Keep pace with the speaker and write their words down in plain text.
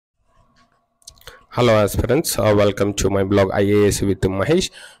Hello aspirants, welcome to my blog IAS with Mahesh.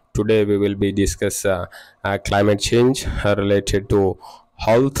 Today we will be discuss climate change related to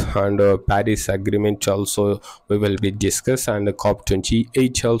health and Paris Agreement also we will be discuss, and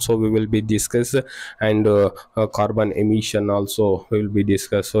COP28 also we will be discuss, and carbon emission also will be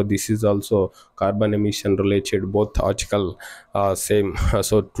discussed. So this is also carbon emission related both article same.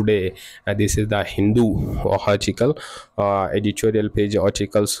 So today this is the Hindu article, editorial page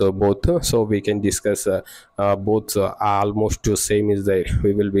articles both, so we can discuss both almost the same is there.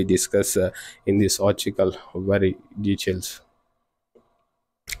 We will be discuss in this article very details.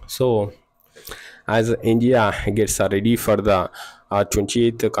 So as India gets ready for the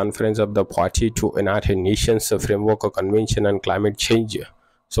 28th conference of the party to United Nations Framework Convention on Climate Change.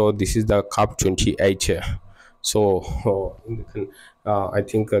 So this is the COP28. So I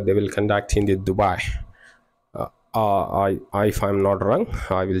think they will conduct in the Dubai. If I'm not wrong,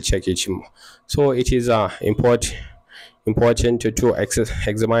 I will check it. So it is important to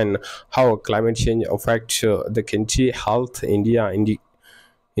examine how climate change affects the country health. India in the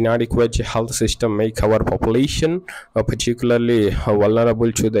inadequate health system make our population particularly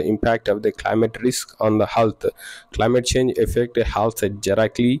vulnerable to the impact of the climate risk on the health. Climate change affect health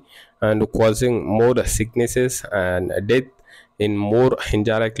directly and causing more sicknesses and death in more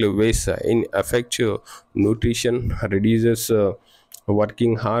indirect ways. In affect nutrition, reduces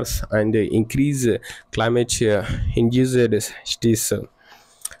working hours, and increase climate induced stress.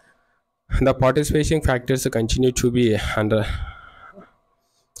 The participation factors continue to be under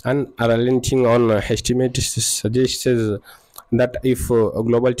unrelenting on estimates suggests that if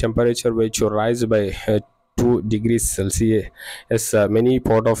global temperature were to rise by 2 degrees Celsius, as many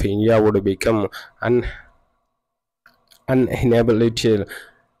part of India would become uninhabitable.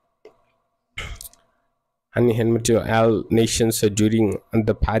 All nations during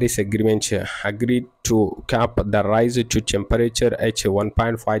the Paris Agreement agreed to cap the rise to temperature at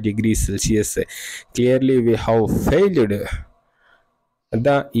 1.5 degrees Celsius. Clearly, we have failed.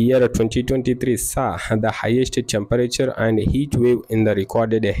 The year 2023 saw the highest temperature and heat wave in the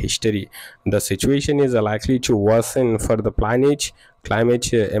recorded history. The situation is likely to worsen for the planet.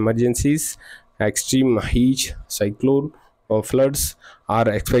 Climate emergencies, extreme heat, cyclone, or floods are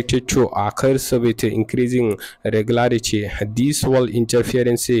expected to occur with increasing regularity. These will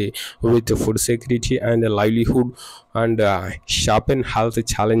interference with food security and livelihood and sharpen health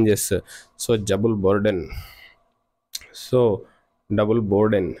challenges. So So double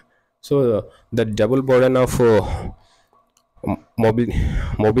burden. So the double burden of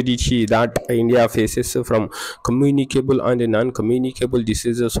mobility that India faces from communicable and non-communicable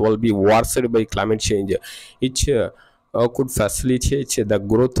diseases will be worsened by climate change. It could facilitate the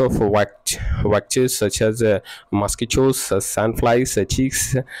growth of vectors such as mosquitoes, sandflies,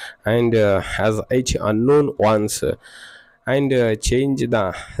 ticks, and as H unknown ones, and change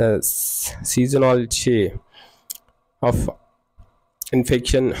the seasonality of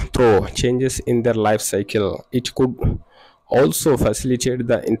infection through changes in their life cycle. It could also facilitate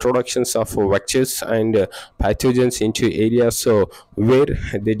the introductions of vectors and pathogens into areas where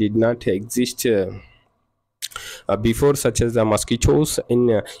they did not exist before, such as the mosquitoes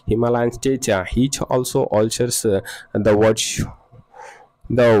in Himalayan state. Heat also alters the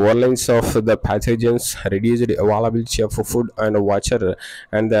virulence of the pathogens, reduced availability of food and water,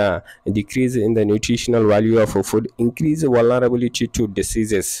 and the decrease in the nutritional value of food increase vulnerability to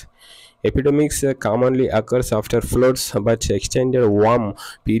diseases. Epidemics commonly occurs after floods, but extended warm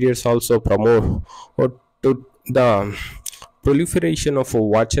periods also promote to the proliferation of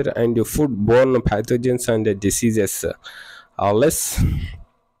water and foodborne pathogens and diseases. Less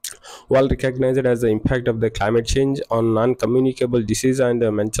well recognized as the impact of the climate change on non-communicable disease and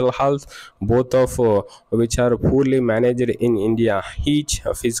mental health, both of which are poorly managed in India. Heat,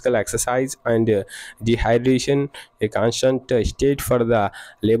 physical exercise, and dehydration, a constant state for the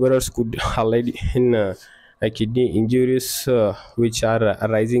laborers, could lead in kidney injuries, which are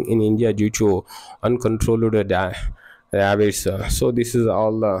arising in India due to uncontrolled diabetes. So this is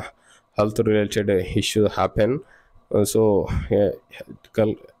all the health related issues happen. So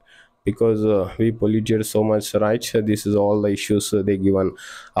because we polluted so much, right? This is all the issues they given.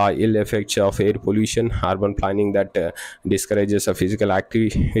 Ill effects of air pollution, urban planning that discourages physical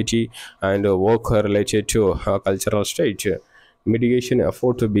activity, and work related to cultural state. Mitigation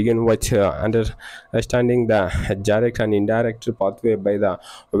effort to begin with understanding the direct and indirect pathway by the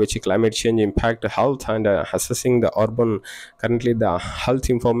which climate change impact health, and assessing the urban currently the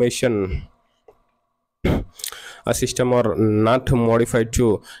health information a system are not modified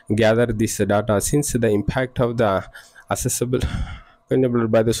to gather this data, since the impact of the accessible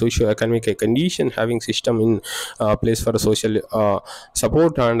enabled by the socio-economic condition. Having system in place for social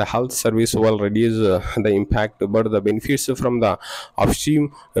support and health service will reduce the impact, but the benefits from the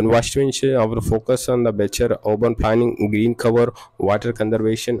upstream investment, our focus on the better urban planning, green cover, water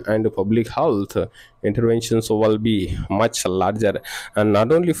conservation, and public health interventions will be much larger, and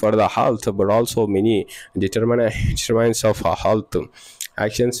not only for the health but also many determinants of health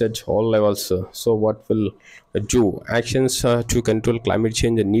actions at all levels. So what will do actions to control climate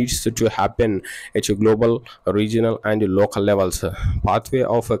change needs to happen at a global, regional, and local levels. Pathway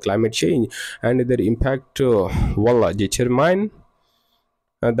of climate change and their impact will determine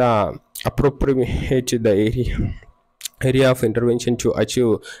the appropriate the area of intervention to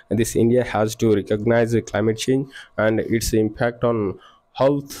achieve this. India has to recognize the climate change and its impact on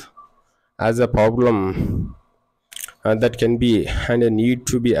health as a problem that can be and need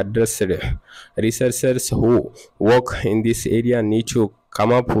to be addressed. Researchers who work in this area need to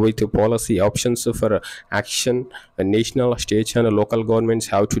come up with policy options for action. National, state, and local governments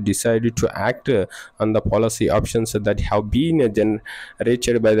have to decide to act on the policy options that have been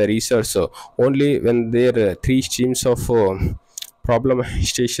generated by the research. Only when there are three streams of problem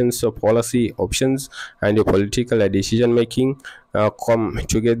stations, policy options, and political decision making come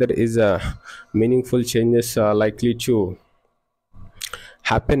together is meaningful changes likely to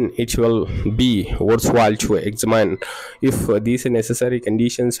happen. It will be worthwhile to examine if these necessary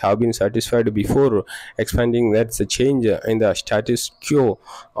conditions have been satisfied before expanding. That's a change in the status quo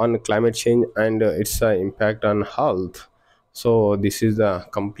on climate change and its impact on health. So this is a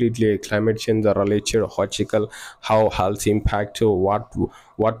completely climate change related article, how health impact, what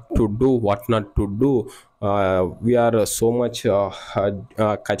to do, what not to do. We are so much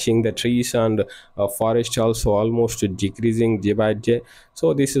cutting the trees, and forest also almost decreasing day by day.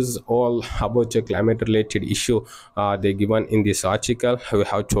 So this is all about a climate related issue they given in this article. We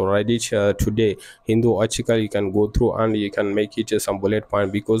have to read it today. Hindu article you can go through and you can make it some bullet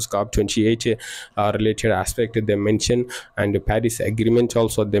point, because COP28 related aspect they mention, and the Paris agreement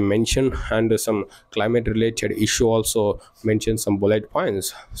also they mention, and some climate related issue also mention some bullet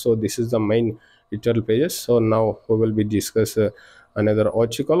points. So this is the main literal pages. So now we will be discuss another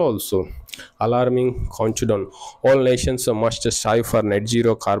article also. Alarming countdown, all nations must strive for net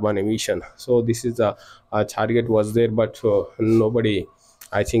zero carbon emission. So this is a target was there, but nobody,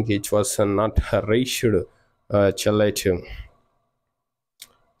 I think it was not reached. Challenge.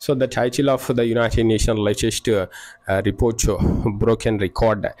 So the title of the United Nations latest report, broken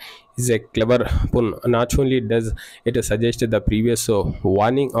record, is a clever pun. Not only does it suggest the previous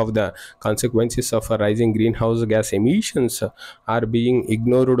warning of the consequences of rising greenhouse gas emissions are being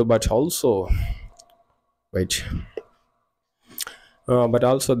ignored, but also wait. But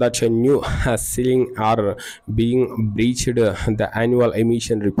also that a new ceiling are being breached. The annual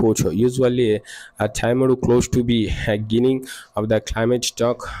emission report usually timed close to be beginning of the climate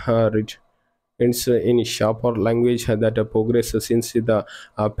talk it's in sharper language that progress since the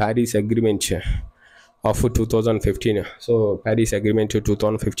Paris Agreement of 2015. So Paris Agreement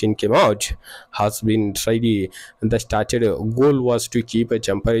 2015 came out, has been tried. The started goal was to keep a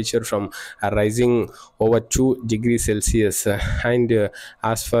temperature from rising over 2 degrees Celsius and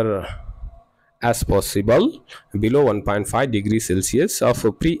as far as possible below 1.5 degrees Celsius of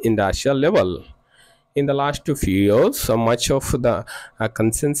pre-industrial level. In the last few years, so much of the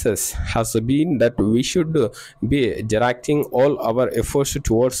consensus has been that we should be directing all our efforts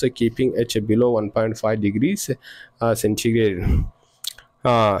towards keeping it below 1.5 degrees centigrade.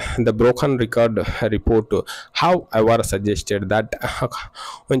 The broken record report, however, suggested that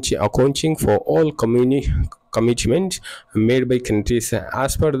accounting for all commitments made by countries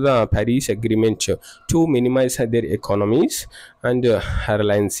as per the Paris Agreement to minimize their economies and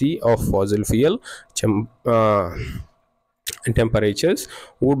reliance of fossil fuel temperatures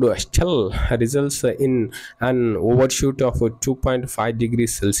would still result in an overshoot of 2.5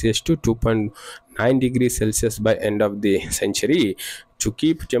 degrees Celsius to 2.9 degrees Celsius by end of the century. To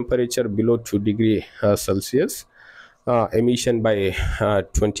keep temperature below 2 degrees Celsius emission by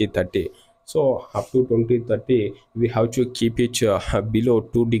 2030. So up to 2030 we have to keep it below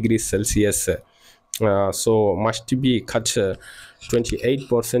 2 degrees Celsius. So must be cut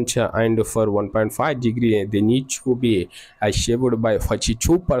 28%, and for 1.5 degree they need to be shaved by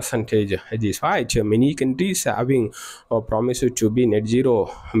 42%. Despite many countries having promised to be net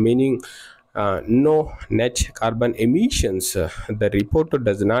zero, meaning no net carbon emissions, the report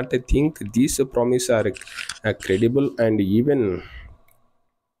does not think these promises are credible, and even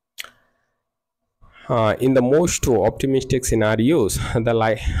In the most optimistic scenarios, the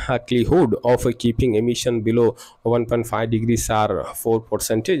likelihood of keeping emission below 1.5 degrees are 4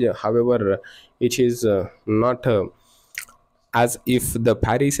 percentage. However, it is not as if the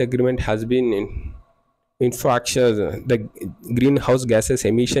Paris Agreement has been infrastructure. The greenhouse gases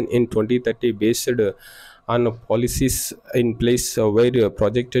emission in 2030 based on policies in place were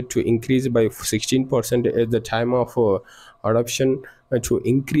projected to increase by 16% at the time of adoption, to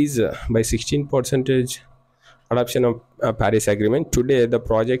increase by 16 percentage adoption of Paris Agreement. Today, the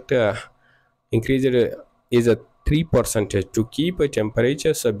project increased is a 3 percentage. To keep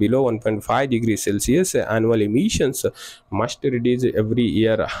temperatures below 1.5 degrees Celsius, annual emissions must reduce every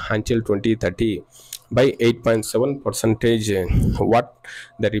year until 2030 by 8.7 percentage. What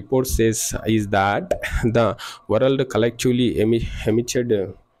the report says is that the world collectively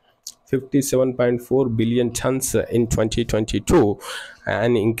emitted 57.4 billion tons in 2022,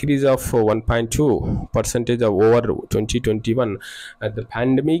 an increase of 1.2 percentage of over 2021. The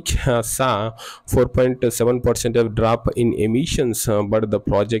pandemic saw 4.7% of drop in emissions, but the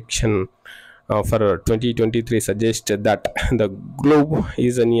projection for 2023 suggests that the globe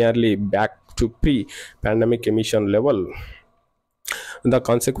is nearly back to pre-pandemic emission level. The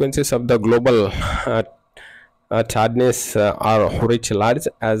consequences of the global tiredness are rich large.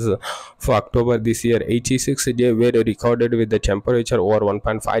 As for October this year, 86 days were recorded with the temperature over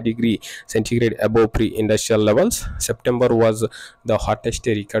 1.5 degree centigrade above pre-industrial levels. September was the hottest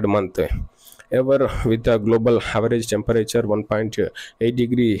record month ever, with a global average temperature 1.8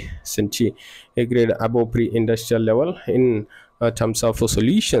 degree centigrade above pre-industrial level. In terms of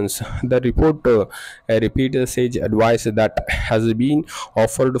solutions, the report repeated sage advice that has been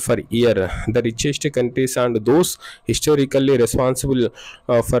offered for year. The richest countries and those historically responsible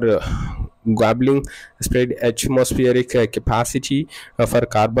for gobbling spread atmospheric capacity for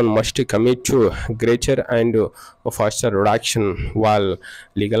carbon must commit to greater and faster reduction, while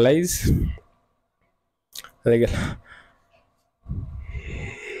legalize legal,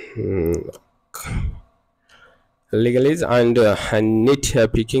 legalize and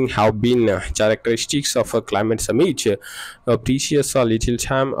net picking have been characteristics of a climate summit. Precious little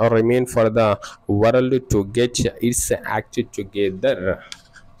time remain for the world to get its act together.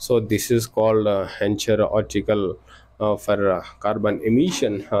 So this is called Hencher article for carbon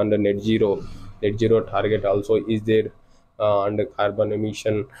emission and net zero target also is there. And carbon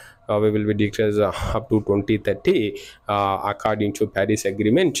emission we will be decreased up to 2030 according to Paris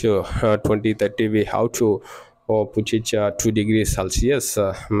Agreement. 2030 we have to put it 2 degrees Celsius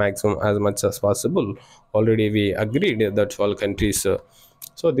maximum as much as possible. Already we agreed that 12 countries.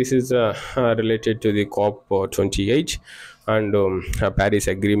 So this is related to the COP 28 and Paris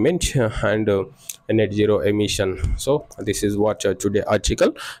Agreement and net zero emission. So this is what today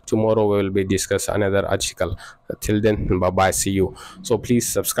article. Tomorrow we will be discuss another article. Till then, bye bye, see you. So please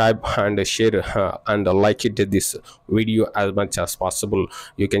subscribe and share and like it this video as much as possible.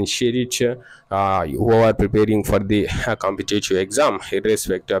 You can share it who are preparing for the competitive exam,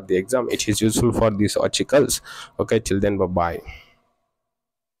 irrespective of the exam. It is useful for these articles. Okay, till then, bye bye.